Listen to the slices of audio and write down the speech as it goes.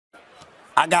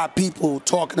I got people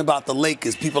talking about the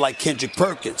Lakers, people like Kendrick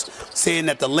Perkins, saying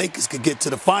that the Lakers could get to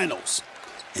the finals.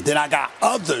 And then I got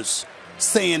others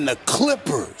saying the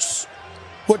Clippers.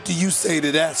 What do you say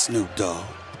to that, Snoop Dogg?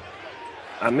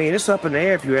 I mean, it's up in the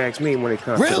air if you ask me when it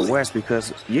comes to the West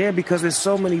because there's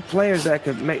so many players that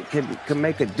can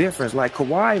make a difference. Like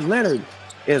Kawhi Leonard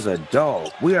is a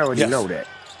dog. We already know that.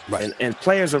 Right. And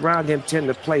players around him tend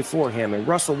to play for him. And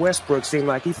Russell Westbrook seemed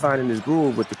like he's finding his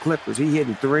groove with the Clippers. He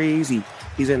hitting threes.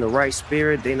 He's in the right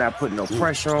spirit. They're not putting no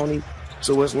pressure on him.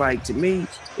 So it's like, to me,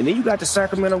 and then you got the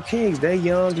Sacramento Kings. They're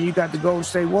young. And you got the Golden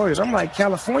State Warriors. I'm like,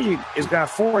 California has got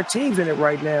 4 teams in it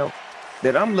right now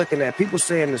that I'm looking at. People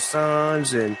saying the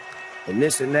Suns and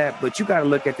this and that. But you got to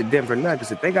look at the Denver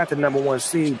Nuggets. If they got the #1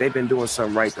 seed, they've been doing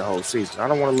something right the whole season. I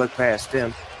don't want to look past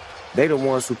them. They the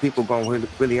ones who people going to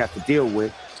really have to deal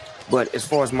with. But as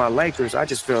far as my Lakers, I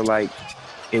just feel like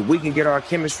if we can get our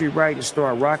chemistry right and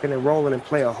start rocking and rolling and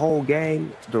play a whole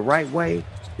game the right way,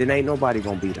 then ain't nobody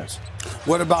going to beat us.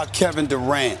 What about Kevin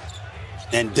Durant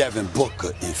and Devin Booker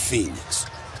in Phoenix?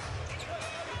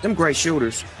 Them great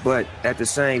shooters, but at the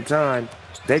same time,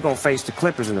 they going to face the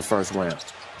Clippers in the first round.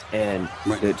 And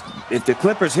if the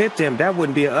Clippers hit them, that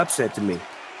wouldn't be an upset to me.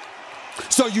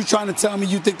 So you trying to tell me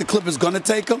you think the Clippers going to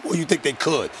take them, or you think they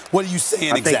could? What are you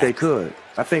saying exactly? I think they could.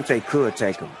 I think they could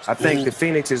take them. I think the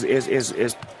Phoenix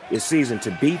is seasoned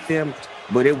to beat them,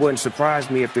 but it wouldn't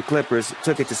surprise me if the Clippers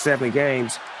took it to 7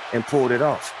 games and pulled it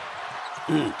off.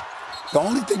 The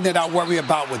only thing that I worry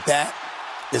about with that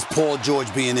is Paul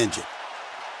George being injured.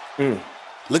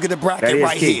 Look at the bracket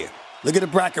right here. Look at the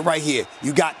bracket right here.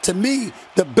 You got, to me,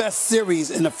 the best series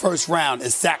in the first round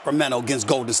is Sacramento against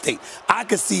Golden State. I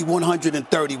could see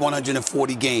 130,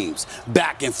 140 games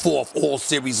back and forth all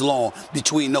series long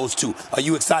between those two. Are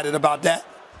you excited about that?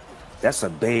 That's a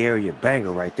Bay Area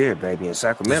banger right there, baby. And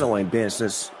Sacramento ain't been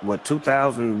since,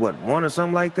 2001 or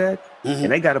something like that?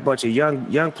 And they got a bunch of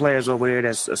young players over there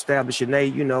that's establishing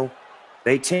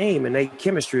they team and they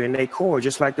chemistry and they core,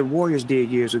 just like the Warriors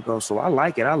did years ago. So I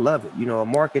like it. I love it. A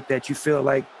market that you feel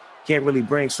like can't really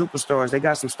bring superstars. They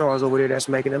got some stars over there that's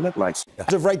making it look like.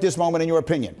 As of right this moment, in your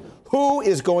opinion, who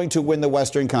is going to win the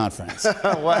Western Conference?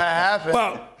 What happened?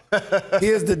 Well,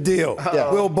 here's the deal.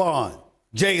 Will Bond,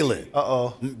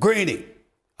 Jalen, Greeny.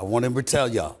 I want him to tell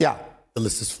y'all. The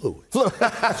list is fluid.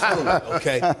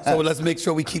 Okay? So let's make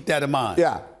sure we keep that in mind.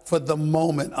 For the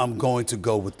moment, I'm going to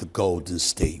go with the Golden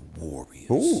State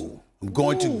Warriors. I'm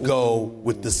going to go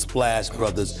with the Splash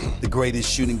Brothers, the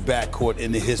greatest shooting backcourt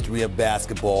in the history of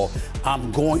basketball.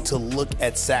 I'm going to look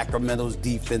at Sacramento's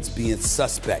defense being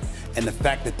suspect. And the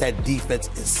fact that that defense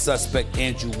is suspect,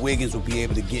 Andrew Wiggins will be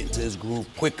able to get into his groove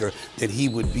quicker than he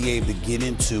would be able to get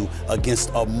into against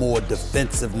a more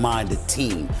defensive-minded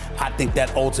team. I think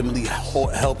that ultimately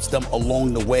helps them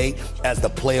along the way as the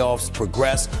playoffs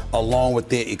progress, along with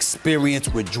their experience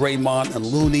with Draymond and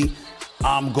Looney.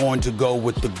 I'm going to go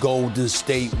with the Golden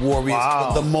State Warriors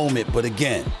for the moment. But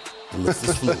again, the list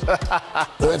is fluid.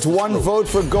 That's one vote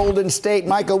for Golden State.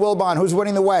 Michael Wilbon, who's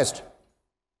winning the West?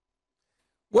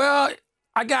 Well,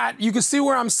 you can see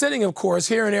where I'm sitting, of course,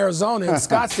 here in Arizona, in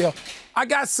Scottsdale. I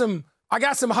got some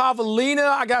javelina.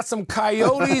 I got some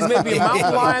coyotes, maybe a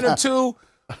mountain lion or two,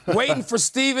 waiting for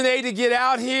Stephen A. to get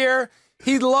out here.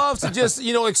 He loves to just,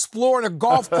 explore in a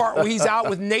golf cart where he's out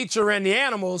with nature and the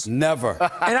animals. Never.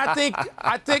 And I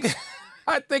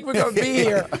think we're going to be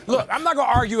here. Look, I'm not going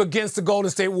to argue against the Golden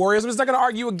State Warriors. I'm just not going to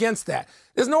argue against that.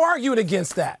 There's no arguing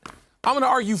against that. I'm going to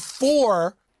argue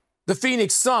for the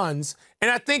Phoenix Suns.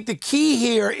 And I think the key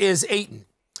here is Ayton.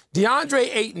 DeAndre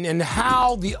Ayton and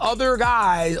how the other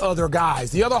guys,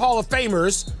 the other Hall of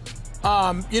Famers,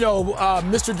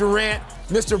 Mr. Durant,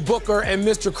 Mr. Booker, and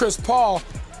Mr. Chris Paul,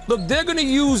 look, they're going to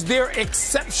use their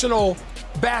exceptional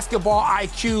basketball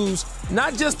IQs,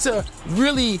 not just to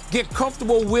really get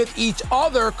comfortable with each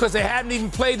other because they haven't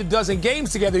even played a dozen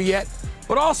games together yet,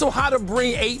 but also how to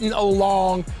bring Ayton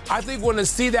along. I think we're going to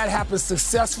see that happen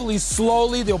successfully,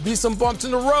 slowly. There'll be some bumps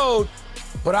in the road,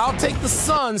 but I'll take the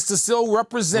Suns to still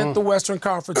represent the Western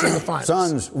Conference in the finals.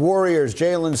 Suns, Warriors,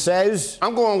 Jalen says.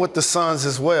 I'm going with the Suns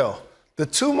as well. The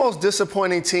two most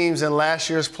disappointing teams in last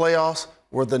year's playoffs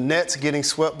were the Nets getting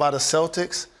swept by the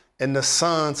Celtics and the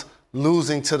Suns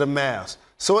losing to the Mavs.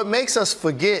 So it makes us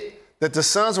forget that the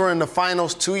Suns were in the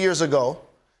finals 2 years ago,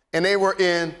 and they were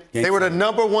the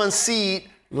 #1 seed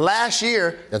last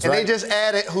year. That's and right. They just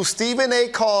added who Stephen A.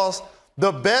 calls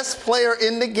the best player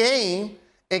in the game,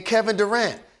 and Kevin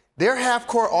Durant. Their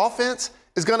half-court offense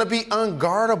is going to be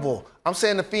unguardable. I'm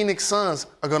saying the Phoenix Suns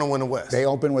are going to win the West. They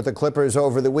open with the Clippers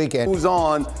over the weekend. Moves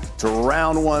on to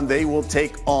round 1. They will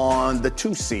take on the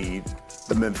 2 seed,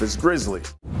 the Memphis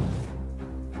Grizzlies.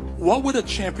 what would a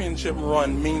championship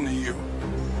run mean to you?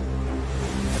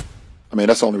 I mean,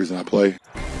 that's the only reason I play.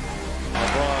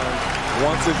 LeBron,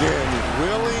 once again,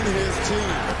 willing his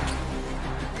team.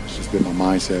 It's just been my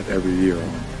mindset every year on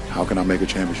how can I make a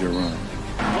championship run.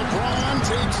 LeBron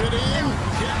takes it in,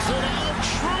 gets it out,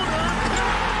 Schroeder.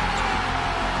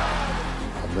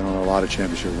 I've been on a lot of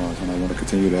championship runs, and I want to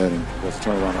continue that and let's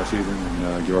turn around our season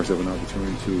and give ourselves an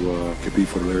opportunity to compete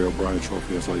for the Larry O'Brien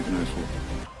Trophy. That's all you can ask for.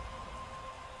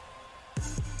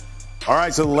 All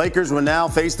right, so the Lakers will now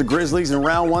face the Grizzlies in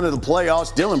round one of the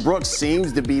playoffs. Dillon Brooks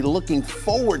seems to be looking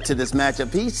forward to this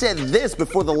matchup. He said this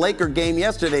before the Laker game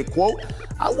yesterday, quote,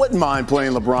 "I wouldn't mind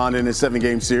playing LeBron in a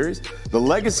 7-game series. The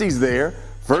legacy's there.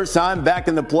 First time back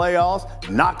in the playoffs,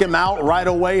 knock him out right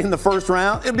away in the first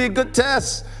round. It'll be a good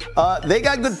test. They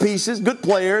got good pieces, good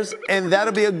players, and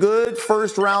that'll be a good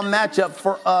first-round matchup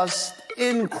for us,"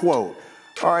 end quote.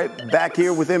 All right, back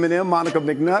here with Eminem, Monica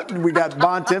McNutt. We got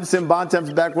Bontemps. Tim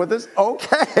Bontemps back with us.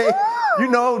 Okay.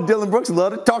 You know, Dillon Brooks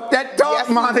love to talk that talk, yes,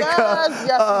 Monica. He does. Yes, he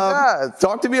does.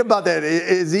 Talk to me about that.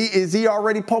 Is he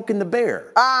already poking the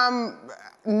bear?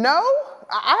 No.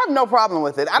 I have no problem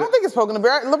with it. I don't think it's poking the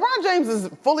bear. LeBron James is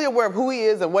fully aware of who he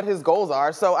is and what his goals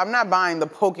are, so I'm not buying the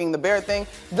poking the bear thing.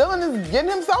 Dillon is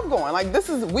getting himself going. Like,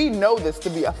 we know this to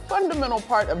be a fundamental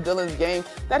part of Dillon's game,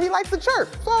 that he likes to chirp.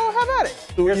 So have at it.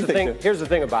 Here's the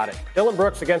thing about it. Dillon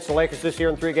Brooks against the Lakers this year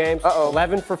in 3 games,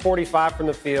 11 for 45 from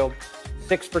the field,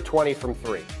 6 for 20 from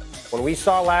 3. When we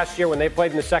saw last year when they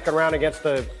played in the second round against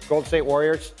the Golden State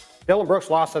Warriors, Dillon Brooks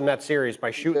lost them that series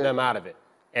by shooting them out of it.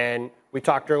 And we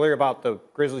talked earlier about the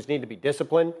Grizzlies need to be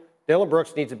disciplined. Dillon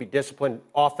Brooks needs to be disciplined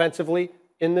offensively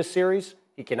in this series.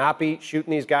 He cannot be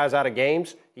shooting these guys out of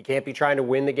games. He can't be trying to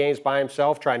win the games by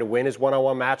himself, trying to win his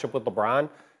one-on-one matchup with LeBron.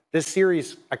 This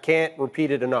series, I can't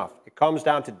repeat it enough. It comes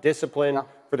down to discipline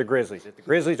for the Grizzlies. If the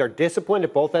Grizzlies are disciplined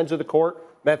at both ends of the court,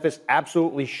 Memphis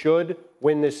absolutely should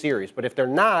win this series. But if they're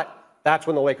not, that's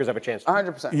when the Lakers have a chance.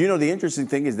 100%. You know, the interesting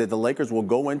thing is that the Lakers will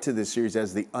go into this series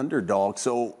as the underdog.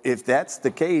 So if that's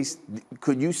the case,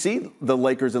 could you see the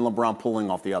Lakers and LeBron pulling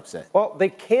off the upset? Well, they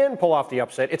can pull off the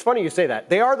upset. It's funny you say that.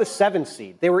 They are the 7th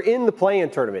seed. They were in the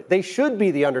play-in tournament. They should be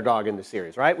the underdog in the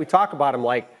series, right? We talk about them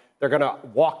like they're going to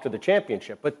walk to the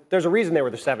championship, but there's a reason they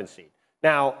were the 7th seed.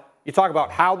 Now, you talk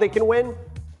about how they can win.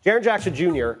 Jaren Jackson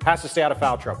Jr. has to stay out of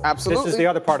foul trouble. Absolutely. This is the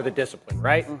other part of the discipline,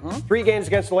 right? 3 games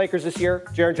against the Lakers this year,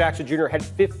 Jaren Jackson Jr. had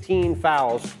 15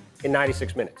 fouls in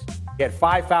 96 minutes. He had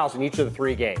 5 fouls in each of the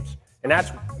 3 games. And that's,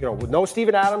 you know, with no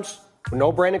Steven Adams, with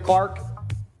no Brandon Clark,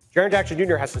 Jaren Jackson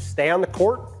Jr. has to stay on the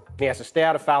court, and he has to stay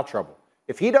out of foul trouble.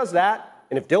 If he does that,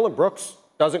 and if Dillon Brooks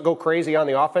doesn't go crazy on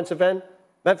the offensive end,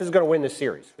 Memphis is going to win this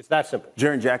series. It's that simple.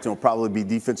 Jaren Jackson will probably be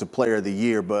Defensive Player of the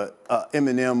Year, but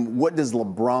Eminem, what does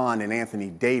LeBron and Anthony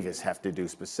Davis have to do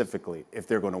specifically if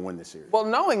they're going to win this series? Well,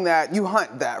 knowing that, you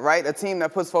hunt that, right? A team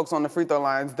that puts folks on the free throw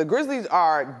lines. The Grizzlies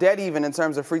are dead even in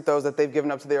terms of free throws that they've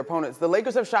given up to their opponents. The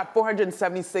Lakers have shot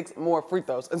 476 more free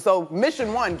throws. And so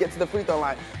mission 1, get to the free throw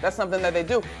line. That's something that they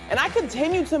do. And I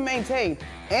continue to maintain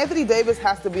Anthony Davis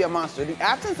has to be a monster. The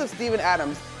absence of Steven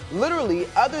Adams, literally,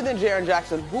 other than Jaren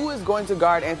Jackson, who is going to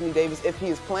guard Anthony Davis if he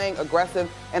is playing aggressive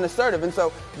and assertive? And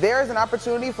so there is an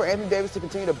opportunity for Anthony Davis to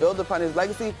continue to build upon his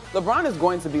legacy. LeBron is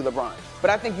going to be LeBron, but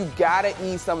I think you gotta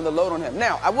ease some of the load on him.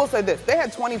 Now, I will say this. They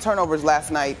had 20 turnovers last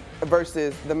night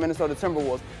versus the Minnesota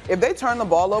Timberwolves. If they turn the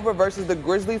ball over versus the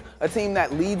Grizzlies, a team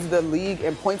that leads the league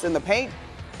in points in the paint,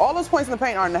 all those points in the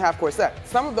paint are in the half-court set.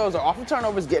 Some of those are off of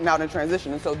turnovers, getting out in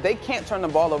transition, and so they can't turn the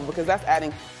ball over because that's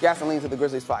adding gasoline to the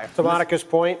Grizzlies' fire. To Monica's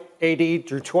point, AD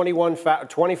drew 20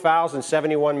 fouls in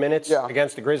 71 minutes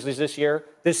against the Grizzlies this year.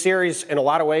 This series, in a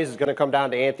lot of ways, is going to come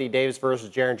down to Anthony Davis versus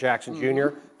Jaren Jackson Jr.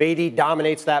 If AD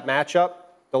dominates that matchup,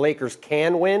 the Lakers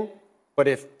can win, but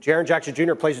if Jaren Jackson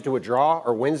Jr. plays it to a draw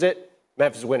or wins it,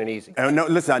 Memphis is winning easy.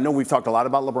 Listen, I know we've talked a lot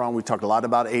about LeBron, we've talked a lot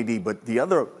about AD, but the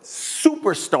other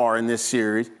superstar in this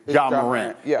series, Ja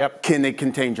Morant. Can they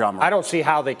contain Ja Morant? I don't see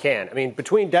how they can. I mean,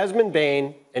 between Desmond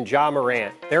Bane and Ja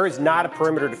Morant, there is not a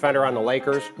perimeter defender on the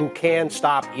Lakers who can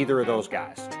stop either of those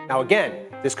guys. Now, again,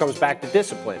 this comes back to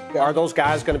discipline. Are those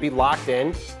guys going to be locked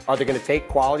in? Are they going to take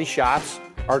quality shots?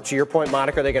 Or to your point,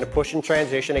 Monica, are they going to push in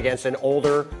transition against an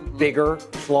older, bigger,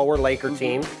 slower Laker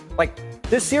team? Like,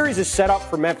 this series is set up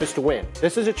for Memphis to win.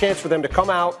 This is a chance for them to come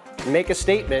out and make a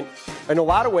statement in a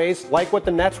lot of ways, like what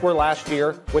the Nets were last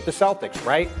year with the Celtics,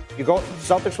 right?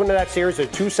 Celtics went into that series, a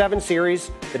 2-7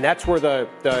 series. The Nets were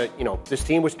this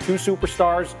team was 2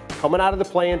 superstars coming out of the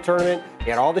play-in tournament. You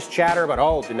had all this chatter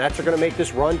about, the Nets are going to make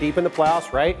this run deep in the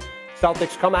playoffs, right?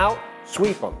 Celtics come out,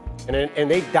 sweep them.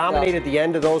 And they dominated the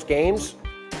end of those games.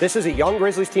 This is a young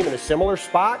Grizzlies team in a similar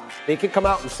spot. They could come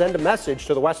out and send a message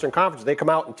to the Western Conference. They come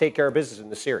out and take care of business in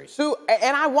the series.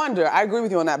 And I wonder, I agree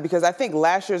with you on that, because I think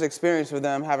last year's experience for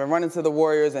them, having run into the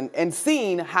Warriors and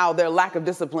seeing how their lack of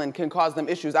discipline can cause them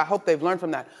issues, I hope they've learned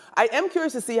from that. I am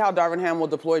curious to see how Darvin Ham will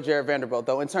deploy Jared Vanderbilt,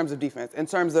 though, in terms of defense. In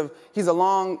terms of, he's a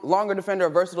longer defender, a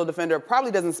versatile defender, probably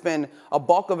doesn't spend a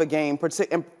bulk of a game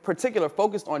in particular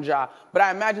focused on Ja, but I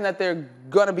imagine that there's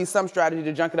going to be some strategy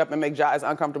to junk it up and make Ja as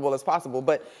uncomfortable as possible.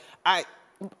 But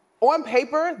on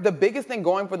paper, the biggest thing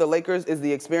going for the Lakers is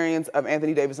the experience of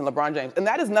Anthony Davis and LeBron James, and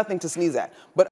that is nothing to sneeze at. But